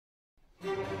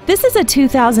This is a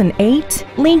 2008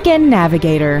 Lincoln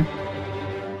Navigator.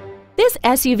 This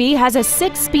SUV has a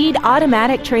 6-speed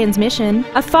automatic transmission,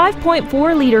 a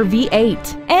 5.4-liter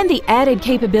V8, and the added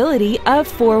capability of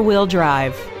 4-wheel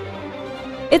drive.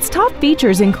 Its top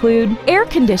features include air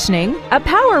conditioning, a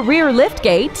power rear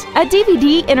liftgate, a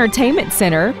DVD entertainment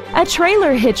center, a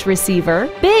trailer hitch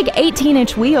receiver, big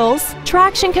 18-inch wheels,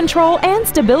 traction control and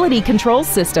stability control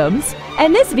systems,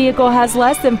 and this vehicle has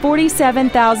less than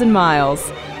 47,000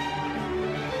 miles.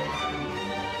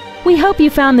 We hope you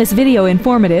found this video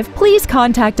informative. Please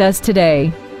contact us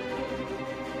today.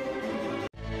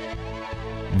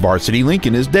 Varsity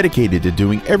Lincoln is dedicated to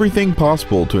doing everything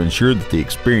possible to ensure that the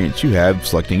experience you have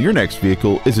selecting your next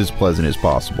vehicle is as pleasant as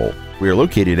possible. We are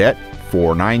located at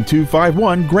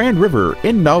 49251 Grand River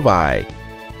in Novi.